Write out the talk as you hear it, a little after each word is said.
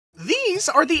These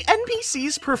are the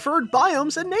NPCs' preferred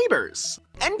biomes and neighbors.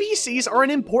 NPCs are an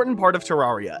important part of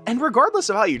Terraria, and regardless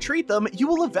of how you treat them, you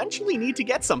will eventually need to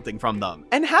get something from them.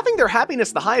 And having their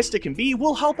happiness the highest it can be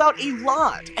will help out a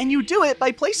lot, and you do it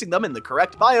by placing them in the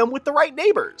correct biome with the right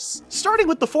neighbors. Starting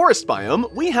with the forest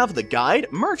biome, we have the guide,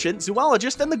 merchant,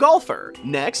 zoologist, and the golfer.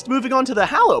 Next, moving on to the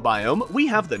hallow biome, we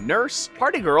have the nurse,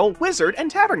 party girl, wizard, and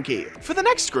tavern key. For the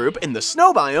next group, in the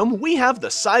snow biome, we have the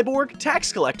cyborg,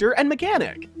 tax collector, and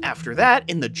mechanic. After that,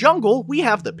 in the jungle, we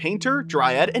have the painter,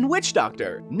 dryad, and witch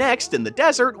doctor. Next, in the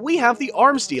desert, we have the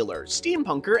arms dealer,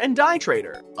 steampunker, and dye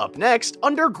trader. Up next,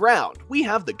 underground, we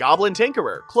have the goblin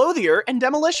tinkerer, clothier, and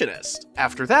demolitionist.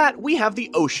 After that, we have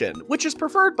the ocean, which is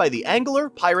preferred by the angler,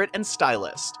 pirate, and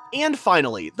stylist. And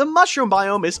finally, the mushroom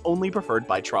biome is only preferred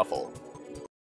by truffle.